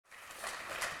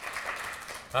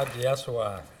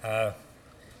Adiaswa,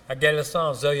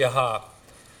 Agelasan Zoyaha,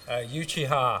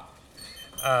 Yuchiha.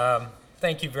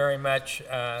 Thank you very much,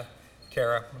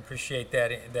 Kara. Appreciate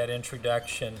that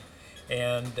introduction.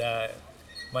 And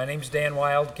my name's Dan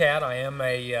Wildcat. I am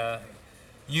a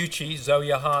Yuchi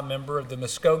Zoyaha member of the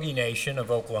Muskogee Nation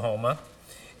of Oklahoma.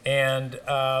 And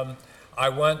I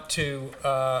want to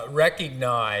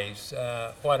recognize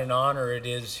what an honor it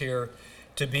is here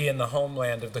to be in the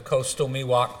homeland of the coastal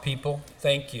Miwok people.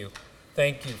 Thank you.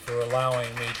 Thank you for allowing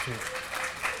me to,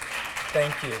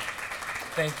 thank you.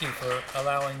 Thank you for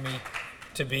allowing me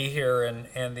to be here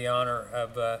and the honor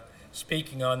of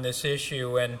speaking on this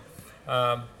issue. And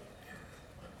the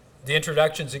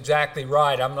introduction's exactly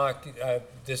right. I'm not,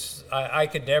 I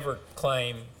could never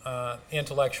claim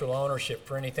intellectual ownership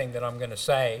for anything that I'm going to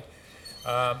say.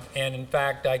 And in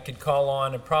fact, I could call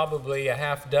on probably a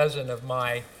half dozen of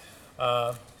my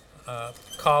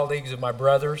colleagues, of my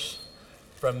brothers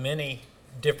from many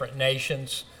different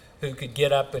nations who could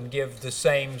get up and give the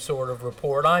same sort of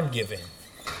report I'm giving.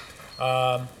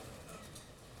 I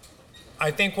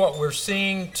think what we're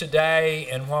seeing today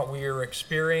and what we are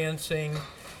experiencing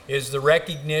is the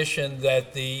recognition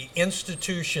that the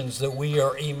institutions that we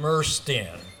are immersed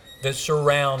in, that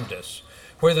surround us,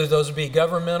 whether those be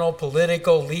governmental,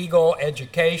 political, legal,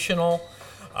 educational,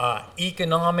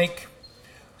 economic,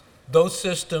 those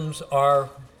systems are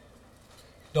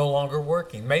no longer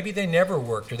working. Maybe they never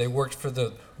worked or they worked for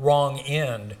the wrong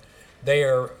end. They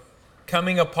are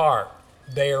coming apart.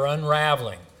 They are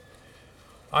unraveling.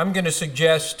 I'm going to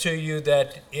suggest to you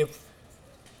that if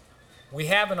we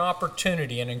have an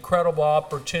opportunity, an incredible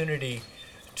opportunity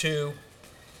to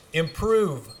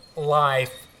improve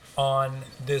life on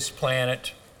this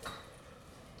planet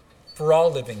for all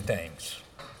living things.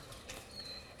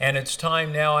 And it's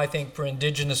time now, I think, for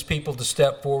indigenous people to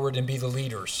step forward and be the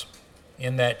leaders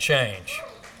in that change.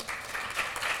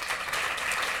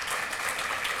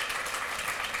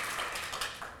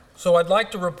 So I'd like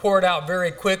to report out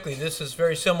very quickly. This is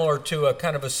very similar to a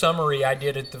kind of a summary I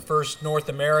did at the first North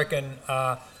American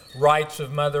Rights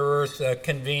of Mother Earth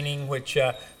convening, which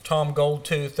Tom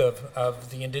Goldtooth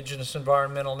of the Indigenous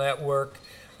Environmental Network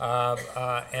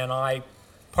and I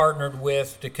partnered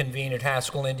with to convene at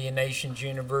Haskell Indian Nations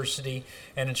University.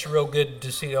 And it's real good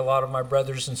to see a lot of my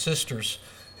brothers and sisters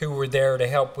who were there to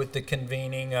help with the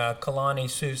convening. Kalani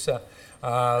Sousa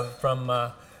from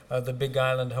the Big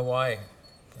Island, Hawaii.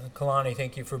 Kalani,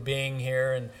 thank you for being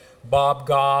here, and Bob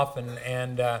Goff,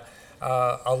 and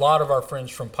a lot of our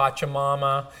friends from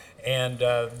Pachamama, and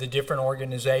the different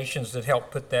organizations that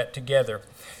helped put that together.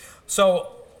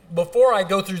 So before I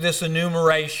go through this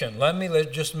enumeration, let me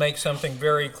just make something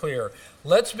very clear.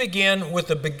 Let's begin with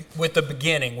the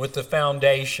beginning, with the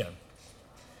foundation.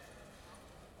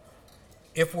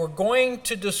 If we're going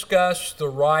to discuss the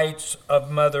rights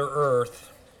of Mother Earth,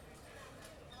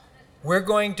 we're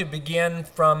going to begin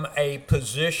from a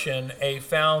position, a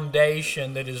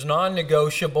foundation that is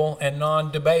non-negotiable and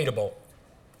non-debatable.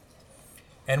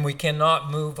 And we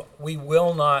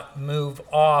will not move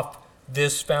off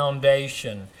this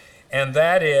foundation. And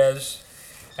that is,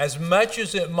 as much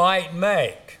as it might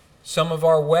make some of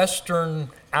our Western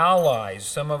allies,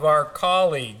 some of our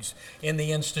colleagues in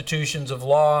the institutions of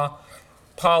law,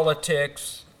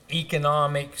 politics,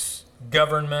 economics,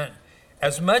 government,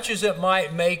 as much as it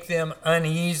might make them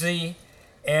uneasy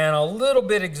and a little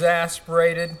bit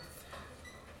exasperated,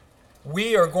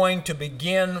 we are going to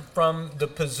begin from the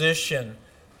position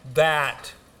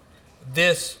that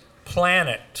this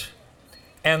planet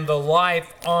and the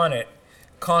life on it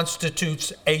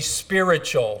constitutes a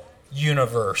spiritual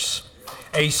universe,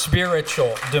 a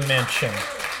spiritual dimension.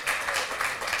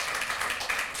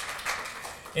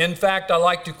 In fact, I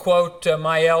like to quote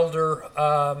my elder,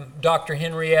 Dr.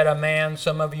 Henrietta Mann.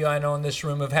 Some of you I know in this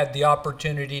room have had the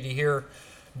opportunity to hear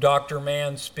Dr.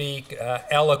 Mann speak,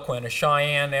 eloquent, a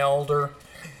Cheyenne elder.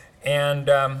 And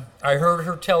I heard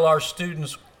her tell our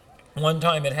students one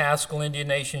time at Haskell Indian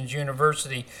Nations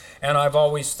University, and I've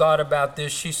always thought about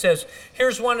this. She says,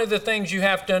 here's one of the things you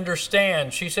have to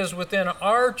understand. She says, within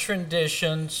our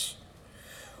traditions,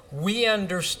 we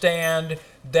understand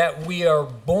that we are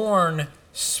born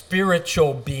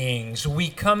spiritual beings. We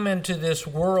come into this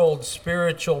world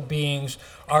spiritual beings.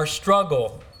 Our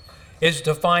struggle is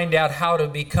to find out how to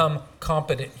become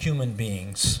competent human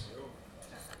beings.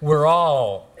 We're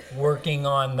all working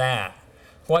on that.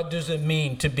 What does it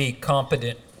mean to be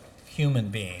competent human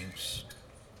beings?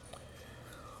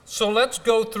 So let's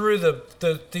go through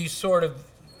these sort of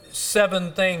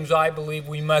 7 things I believe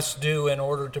we must do in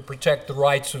order to protect the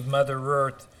rights of Mother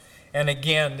Earth. And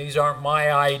again, these aren't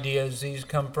my ideas. These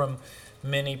come from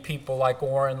many people like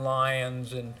Oren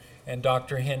Lyons and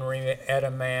Dr.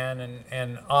 Henrietta Mann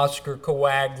and Oscar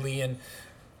Coagley, and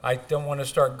I don't want to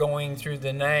start going through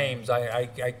the names.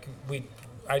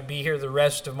 I'd be here the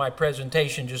rest of my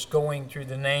presentation just going through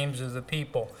the names of the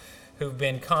people who've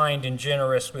been kind and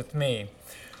generous with me.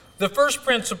 The first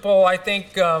principle, I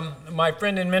think my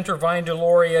friend and mentor Vine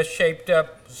Deloria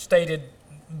stated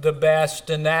the best,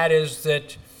 and that is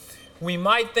that we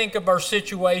might think of our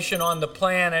situation on the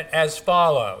planet as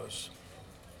follows.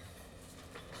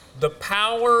 The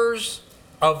powers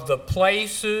of the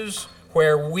places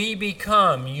where we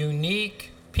become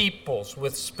unique peoples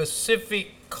with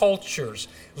specific cultures,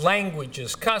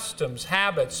 languages, customs,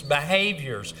 habits,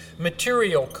 behaviors,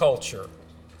 material culture.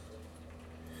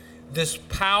 This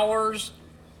powers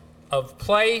of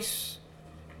place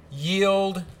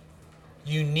yield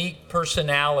unique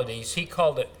personalities. He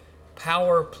called it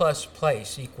power plus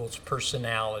place equals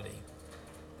personality.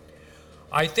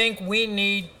 I think we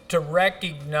need to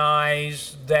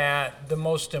recognize that the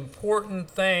most important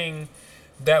thing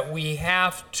that we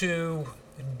have to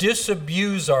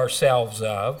disabuse ourselves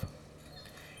of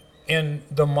in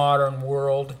the modern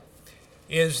world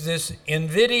is this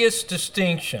invidious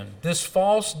distinction, this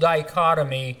false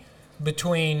dichotomy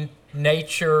between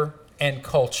nature and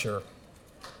culture.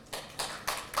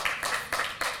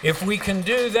 If we can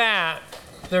do that,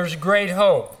 there's great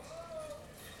hope.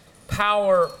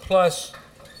 Power plus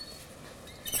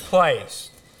place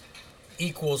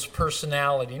equals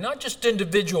personality, not just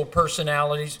individual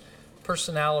personalities,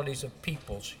 personalities of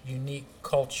peoples, unique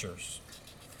cultures.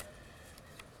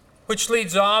 Which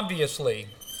leads obviously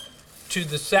to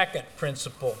the second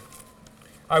principle.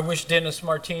 I wish Dennis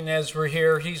Martinez were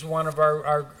here. He's one of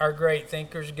our great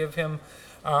thinkers. Give him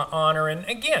honor. And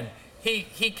again, he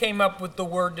came up with the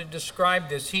word to describe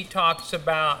this. He talks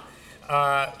about,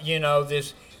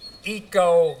 this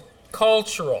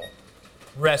eco-cultural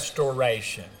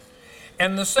restoration.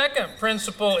 And the second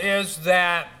principle is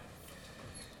that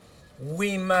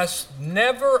we must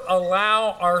never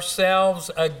allow ourselves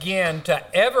again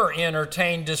to ever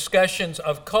entertain discussions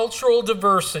of cultural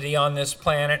diversity on this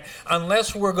planet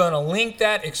unless we're going to link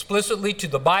that explicitly to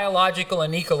the biological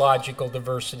and ecological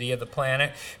diversity of the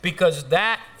planet, because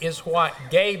that is what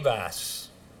gave us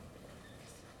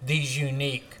these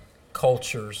unique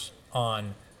cultures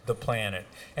on the planet.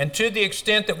 And to the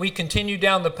extent that we continue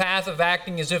down the path of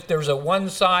acting as if there's a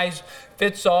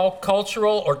one-size-fits-all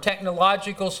cultural or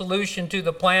technological solution to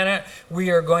the planet, we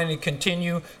are going to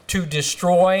continue to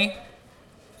destroy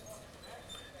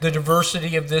the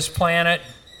diversity of this planet.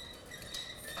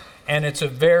 And it's a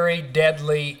very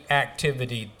deadly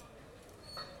activity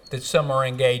that some are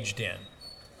engaged in.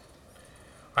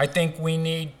 I think we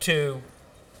need to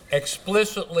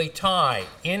explicitly tie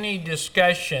any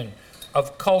discussion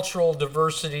of cultural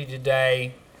diversity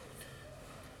today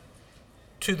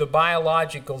to the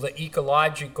biological, the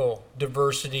ecological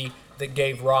diversity that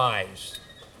gave rise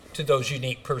to those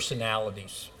unique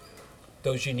personalities,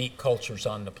 those unique cultures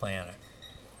on the planet.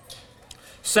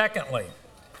 Secondly,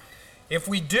 if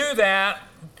we do that,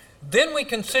 then we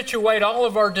can situate all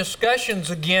of our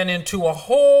discussions again into a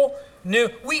whole new,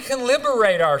 we can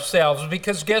liberate ourselves,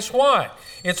 because guess what?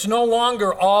 It's no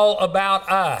longer all about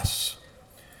us.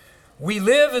 We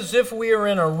live as if we are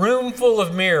in a room full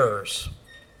of mirrors,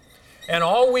 and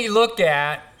all we look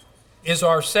at is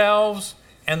ourselves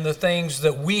and the things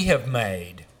that we have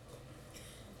made.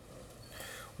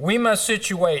 We must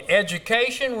situate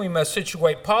education, we must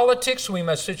situate politics, we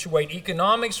must situate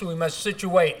economics, we must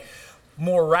situate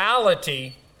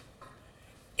morality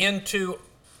into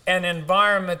an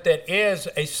environment that is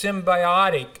a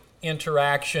symbiotic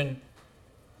interaction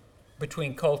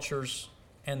between cultures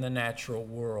and the natural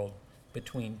world,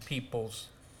 between peoples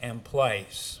and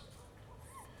place.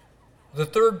 The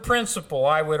third principle,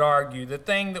 I would argue, the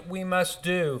thing that we must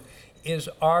do is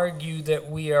argue that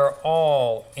we are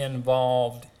all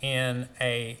involved in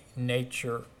a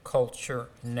nature-culture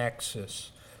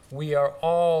nexus. We are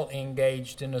all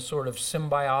engaged in a sort of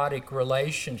symbiotic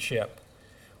relationship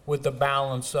with the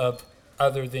balance of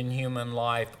other than human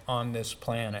life on this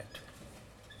planet.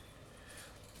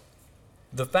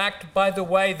 The fact, by the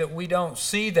way, that we don't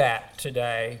see that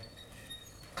today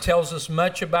tells us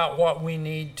much about what we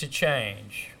need to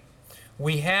change.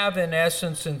 We have, in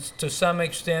essence, and to some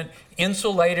extent,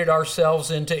 insulated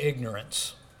ourselves into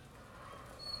ignorance.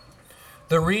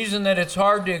 The reason that it's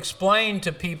hard to explain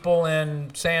to people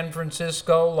in San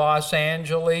Francisco, Los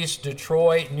Angeles,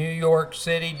 Detroit, New York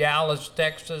City, Dallas,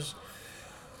 Texas,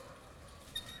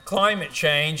 climate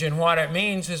change and what it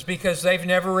means is because they've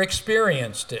never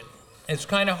experienced it. It's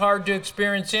kind of hard to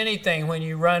experience anything when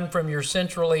you run from your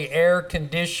centrally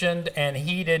air-conditioned and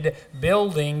heated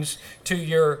buildings to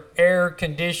your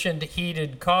air-conditioned,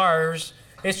 heated cars.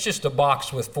 It's just a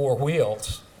box with four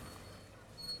wheels.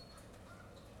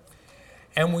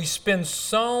 And we spend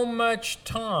so much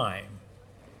time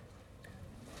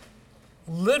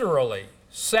literally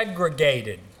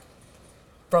segregated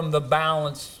from the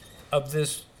balance of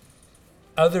this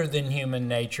other than human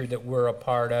nature that we're a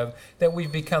part of, that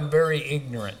we've become very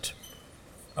ignorant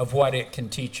of what it can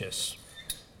teach us.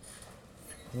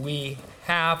 We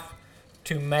have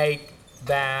to make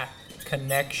that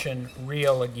connection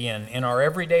real again in our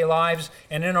everyday lives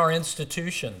and in our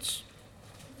institutions.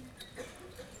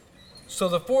 So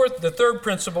the third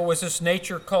principle was this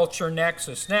nature-culture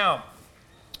nexus. Now,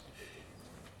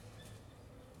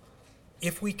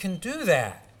 if we can do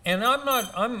that, and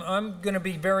I'm going to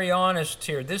be very honest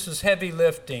here. This is heavy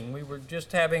lifting. We were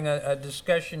just having a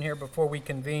discussion here before we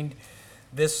convened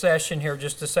this session here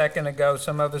just a second ago.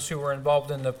 Some of us who were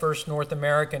involved in the first North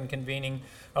American convening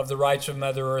of the Rights of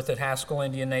Mother Earth at Haskell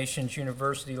Indian Nations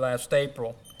University last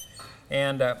April.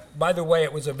 And by the way,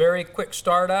 it was a very quick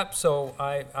startup, so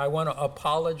I want to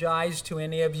apologize to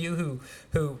any of you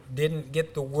who didn't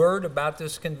get the word about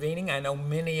this convening. I know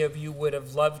many of you would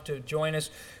have loved to join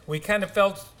us. We kind of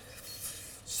felt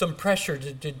some pressure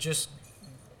to just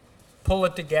pull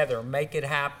it together, make it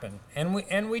happen. And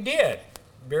we did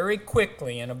very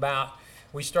quickly.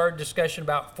 We started discussion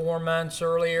about 4 months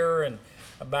earlier, and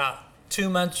about 2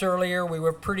 months earlier, we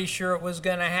were pretty sure it was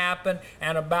going to happen,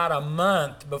 and about a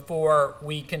month before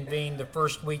we convened the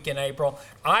first week in April,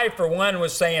 I, for one,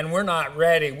 was saying, we're not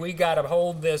ready. We got to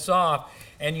hold this off.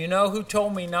 And you know who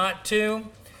told me not to?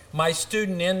 My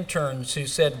student interns who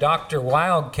said, Dr.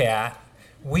 Wildcat,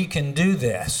 we can do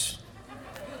this.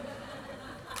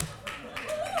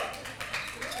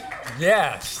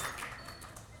 Yes.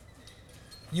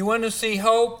 You want to see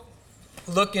hope?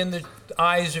 Look in the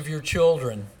eyes of your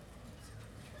children.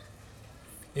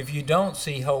 If you don't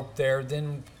see hope there,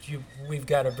 then we've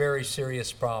got a very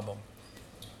serious problem.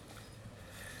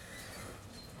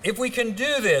 If we can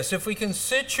do this, if we can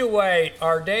situate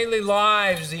our daily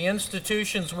lives, the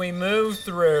institutions we move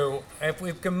through, if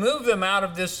we can move them out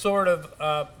of this sort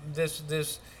of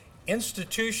this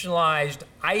institutionalized,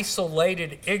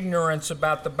 isolated ignorance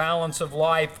about the balance of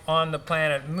life on the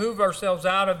planet, move ourselves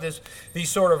out of these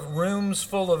sort of rooms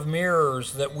full of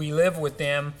mirrors that we live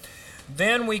within,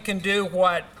 then we can do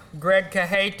what Greg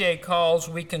Cajete calls,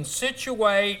 we can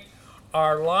situate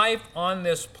our life on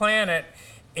this planet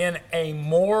in a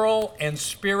moral and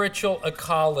spiritual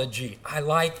ecology. I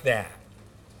like that.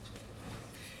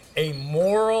 A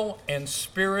moral and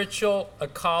spiritual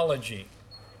ecology.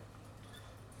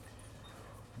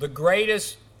 The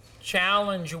greatest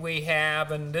challenge we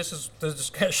have, and this is the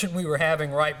discussion we were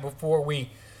having right before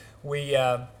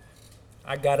I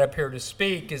got up here to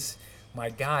speak, is, my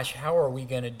gosh, how are we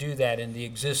going to do that in the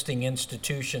existing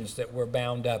institutions that we're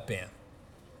bound up in?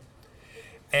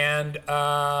 And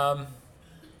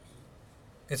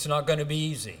it's not going to be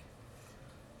easy.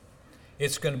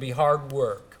 It's going to be hard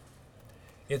work.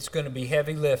 It's going to be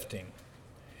heavy lifting.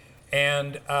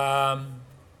 And I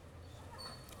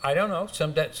don't know,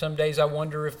 some days I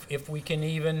wonder if we can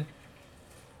even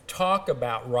talk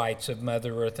about rights of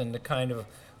Mother Earth and the kind of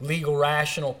legal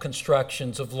rational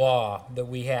constructions of law that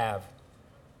we have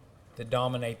that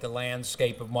dominate the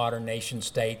landscape of modern nation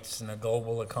states and the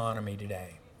global economy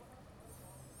today.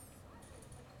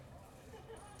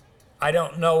 I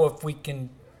don't know if we can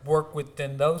work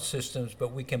within those systems,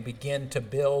 but we can begin to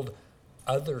build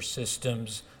other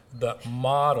systems that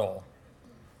model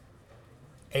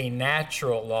a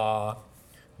natural law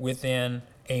within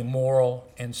a moral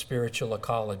and spiritual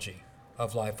ecology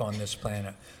of life on this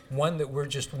planet. One that we're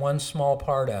just one small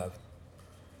part of,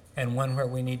 and one where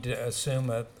we need to assume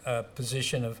a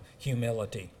position of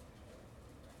humility.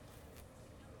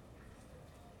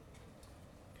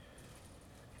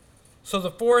 So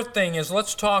the fourth thing is,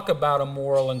 let's talk about a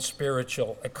moral and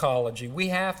spiritual ecology. We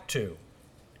have to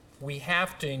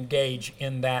engage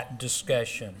in that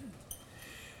discussion.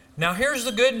 Now here's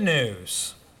the good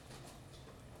news.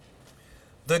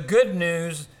 The good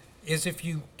news is if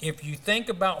you think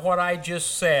about what I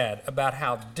just said, about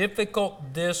how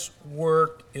difficult this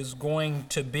work is going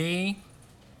to be,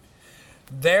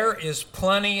 there is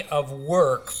plenty of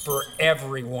work for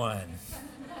everyone.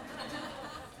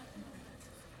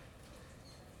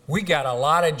 We got a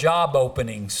lot of job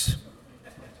openings,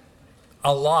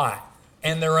 a lot,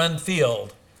 and they're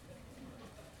unfilled.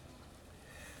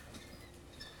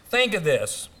 Think of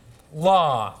this: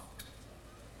 law,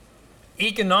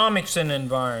 economics and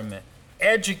environment,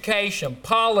 education,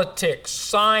 politics,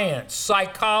 science,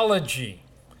 psychology.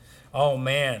 Oh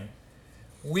man,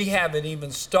 we haven't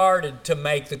even started to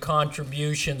make the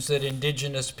contributions that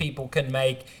indigenous people can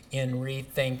make in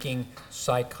rethinking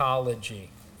psychology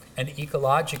and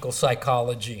ecological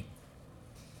psychology.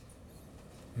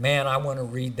 Man, I want to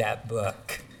read that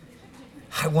book.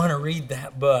 I want to read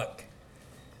that book.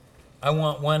 I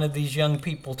want one of these young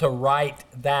people to write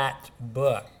that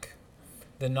book.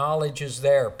 The knowledge is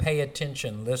there. Pay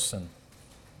attention. Listen.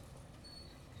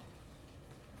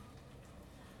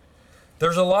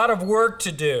 There's a lot of work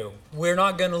to do. We're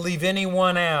not going to leave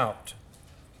anyone out.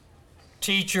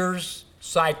 Teachers,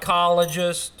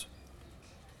 psychologists,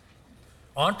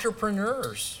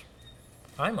 entrepreneurs.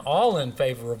 I'm all in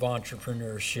favor of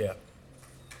entrepreneurship.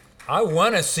 I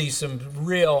want to see some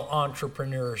real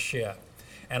entrepreneurship.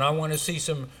 And I want to see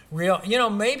some real,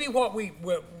 maybe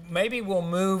maybe we'll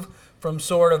move from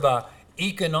sort of a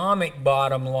economic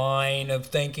bottom line of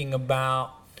thinking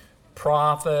about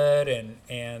profit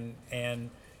and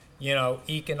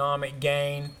economic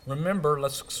gain. Remember,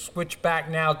 let's switch back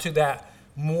now to that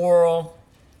moral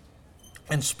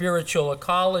and spiritual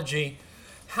ecology.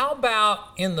 How about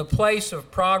in the place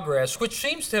of progress, which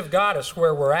seems to have got us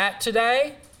where we're at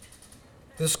today,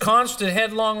 this constant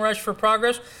headlong rush for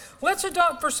progress, let's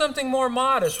adopt for something more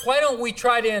modest. Why don't we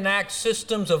try to enact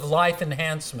systems of life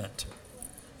enhancement?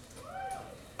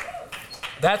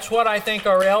 That's what I think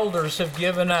our elders have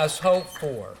given us hope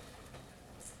for.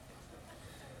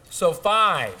 So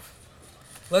 5,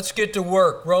 let's get to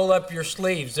work. Roll up your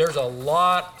sleeves. There's a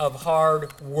lot of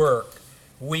hard work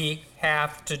we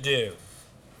have to do.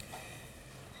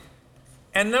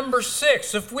 And number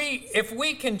 6, if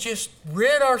we can just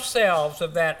rid ourselves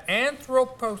of that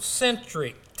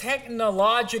anthropocentric,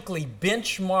 technologically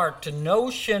benchmarked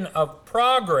notion of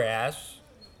progress,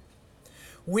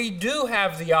 we do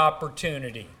have the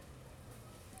opportunity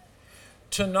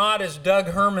to not, as Doug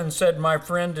Herman said, my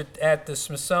friend at the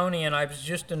Smithsonian, I was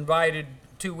just invited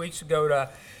 2 weeks ago to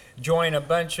join a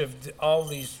bunch of all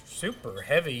these super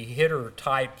heavy hitter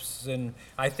types, and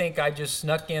I think I just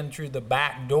snuck in through the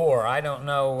back door. I don't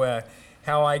know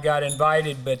how I got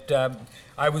invited, but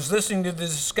I was listening to the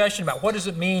discussion about what does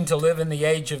it mean to live in the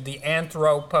age of the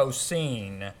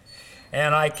Anthropocene.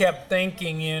 And I kept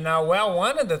thinking, well,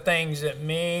 one of the things it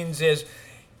means is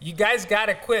you guys got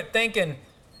to quit thinking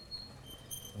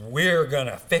we're going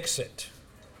to fix it.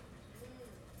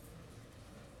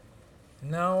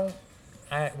 No,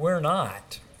 we're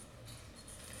not.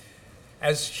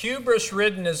 As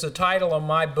hubris-ridden as the title of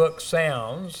my book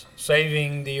sounds,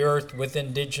 Saving the Earth with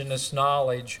Indigenous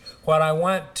Knowledge, what I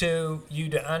want you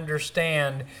to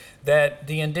understand that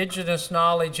the indigenous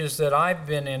knowledges that I've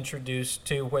been introduced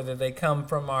to, whether they come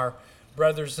from our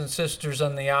brothers and sisters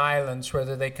on the islands,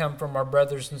 whether they come from our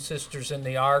brothers and sisters in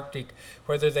the Arctic,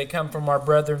 whether they come from our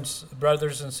brothers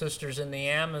and sisters in the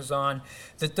Amazon,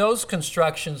 that those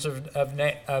constructions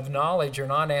of knowledge are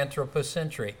not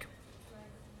anthropocentric.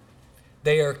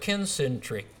 They are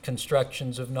kincentric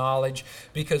constructions of knowledge,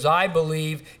 because I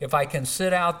believe if I can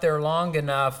sit out there long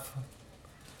enough,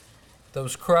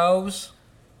 those crows,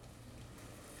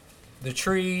 the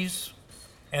trees,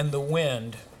 and the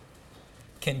wind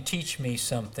can teach me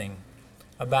something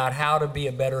about how to be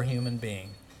a better human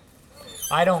being.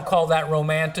 I don't call that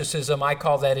romanticism, I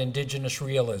call that indigenous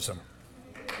realism.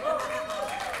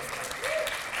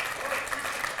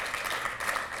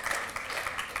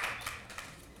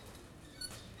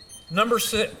 Number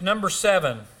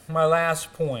 7, my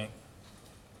last point.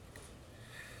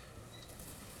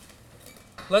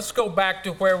 Let's go back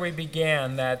to where we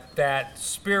began, that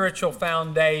spiritual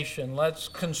foundation. Let's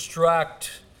resituate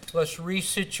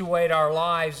our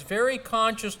lives very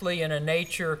consciously in a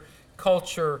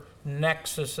nature-culture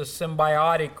nexus, a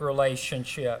symbiotic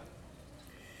relationship.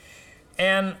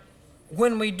 And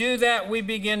when we do that, we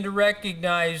begin to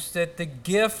recognize that the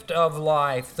gift of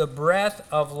life, the breath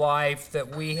of life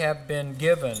that we have been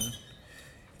given,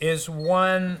 is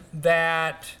one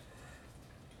that,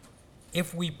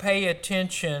 if we pay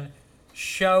attention,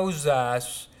 shows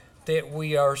us that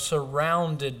we are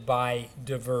surrounded by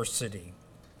diversity.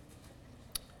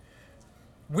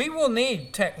 We will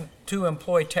need to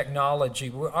employ technology.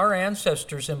 Our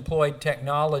ancestors employed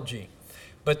technology,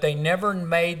 but they never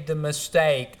made the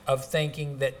mistake of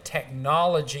thinking that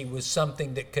technology was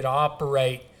something that could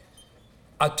operate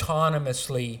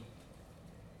autonomously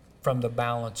from the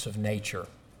balance of nature.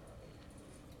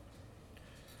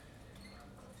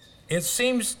 It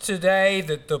seems today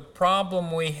that the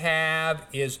problem we have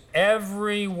is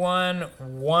everyone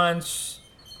wants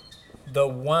the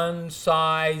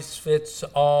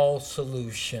one-size-fits-all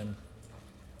solution.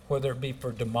 whether it be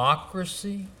for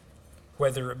democracy,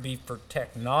 whether it be for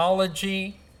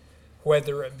technology,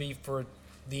 whether it be for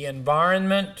the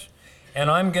environment. And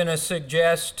I'm going to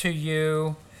suggest to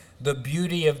you the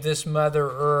beauty of this Mother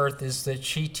Earth is that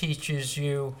she teaches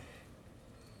you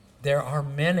there are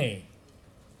many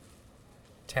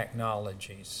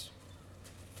technologies.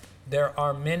 There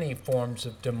are many forms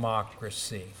of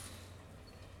democracy.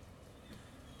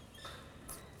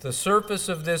 The surface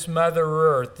of this Mother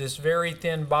Earth, this very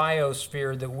thin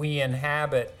biosphere that we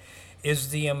inhabit, is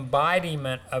the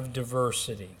embodiment of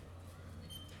diversity.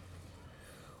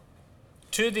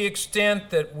 To the extent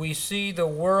that we see the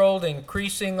world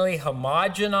increasingly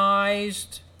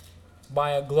homogenized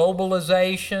by a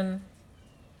globalization,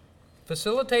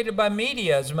 facilitated by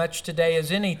media as much today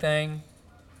as anything,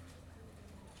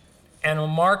 and a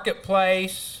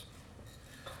marketplace,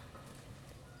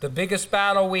 the biggest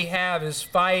battle we have is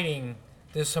fighting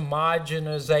this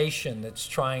homogenization that's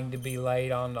trying to be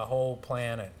laid on the whole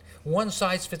planet. One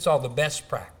size fits all, the best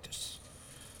practice.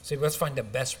 See, let's find the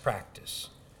best practice.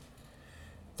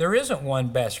 There isn't one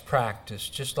best practice,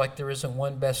 just like there isn't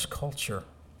one best culture.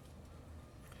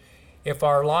 If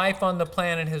our life on the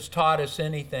planet has taught us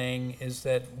anything, is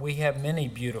that we have many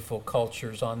beautiful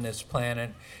cultures on this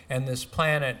planet, and this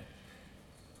planet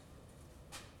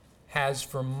has,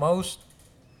 for most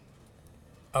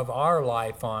of our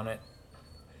life on it,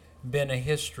 been a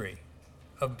history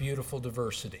of beautiful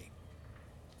diversity.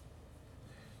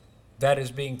 That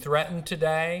is being threatened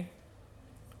today.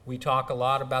 We talk a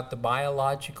lot about the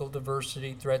biological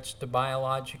diversity, threats to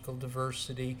biological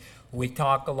diversity. We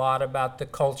talk a lot about the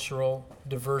cultural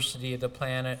diversity of the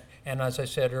planet. And as I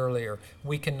said earlier,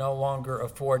 we can no longer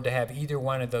afford to have either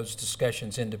one of those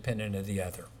discussions independent of the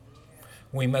other.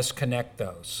 We must connect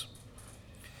those.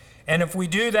 And if we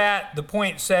do that, the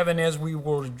point 7 is we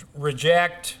will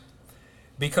reject,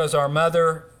 because our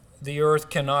mother, the earth,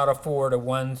 cannot afford a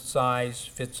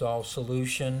one-size-fits-all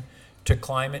solution to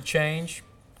climate change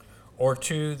or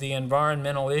to the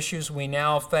environmental issues we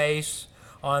now face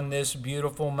on this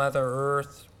beautiful Mother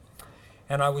Earth.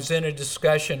 And I was in a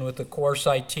discussion with the course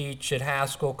I teach at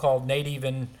Haskell called Native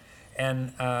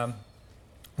and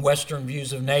Western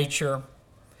Views of Nature.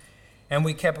 And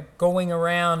we kept going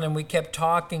around and we kept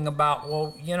talking about,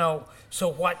 well, you know, so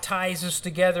what ties us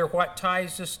together? What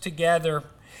ties us together?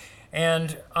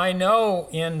 And I know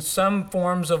in some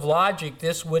forms of logic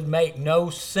this would make no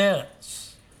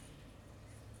sense.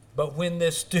 But when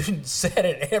this student said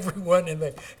it, everyone in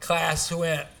the class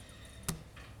went,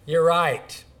 "You're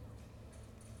right."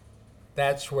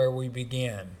 That's where we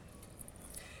begin.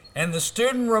 And the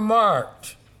student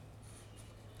remarked,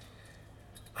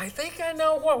 "I think I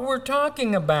know what we're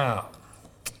talking about.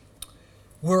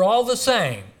 We're all the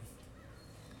same.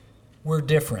 We're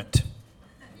different."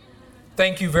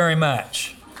 Thank you very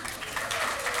much.